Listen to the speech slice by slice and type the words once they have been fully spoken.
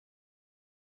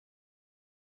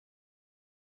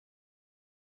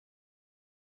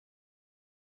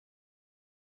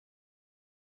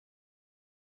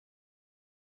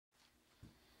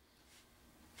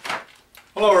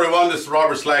Hello everyone, this is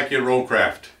Robert Slacky at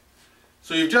Rollcraft.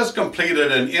 So you've just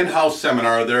completed an in-house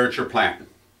seminar there at your plant.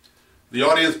 The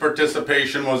audience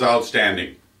participation was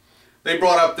outstanding. They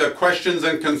brought up the questions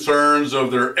and concerns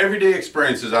of their everyday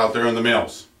experiences out there in the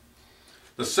mills.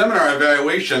 The seminar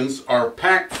evaluations are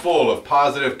packed full of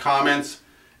positive comments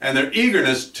and their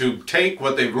eagerness to take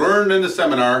what they've learned in the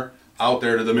seminar out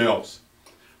there to the mills.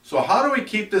 So how do we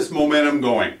keep this momentum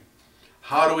going?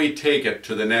 How do we take it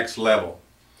to the next level?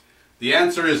 The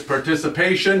answer is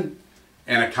participation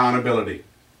and accountability.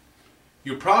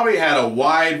 You probably had a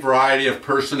wide variety of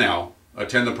personnel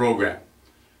attend the program.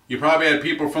 You probably had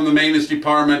people from the maintenance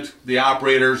department, the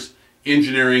operators,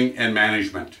 engineering, and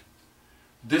management.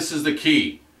 This is the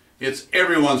key. It's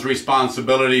everyone's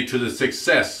responsibility to the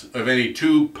success of any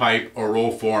tube, pipe, or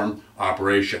roll form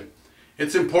operation.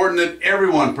 It's important that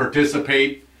everyone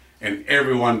participate and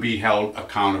everyone be held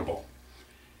accountable.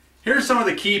 Here are some of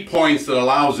the key points that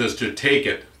allows us to take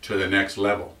it to the next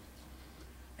level.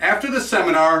 After the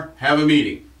seminar, have a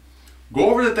meeting.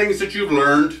 Go over the things that you've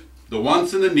learned, the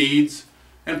wants and the needs,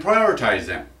 and prioritize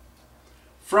them.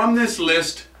 From this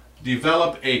list,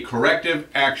 develop a corrective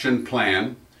action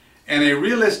plan and a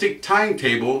realistic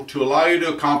timetable to allow you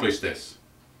to accomplish this.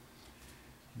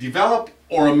 Develop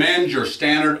or amend your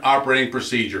standard operating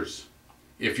procedures.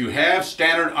 If you have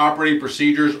standard operating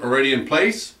procedures already in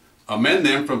place, amend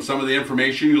them from some of the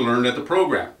information you learned at the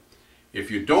program. If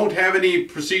you don't have any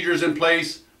procedures in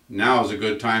place, now is a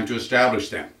good time to establish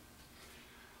them.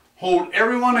 Hold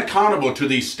everyone accountable to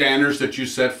these standards that you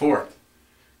set forth.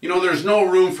 You know, there's no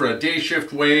room for a day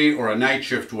shift way or a night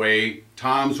shift way,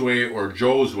 Tom's way or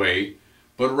Joe's way,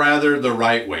 but rather the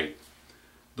right way.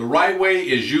 The right way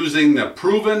is using the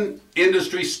proven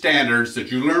industry standards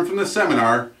that you learned from the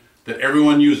seminar that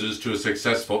everyone uses to a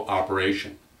successful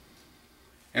operation.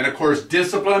 And of course,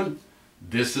 discipline,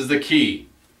 this is the key.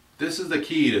 This is the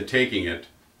key to taking it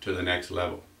to the next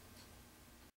level.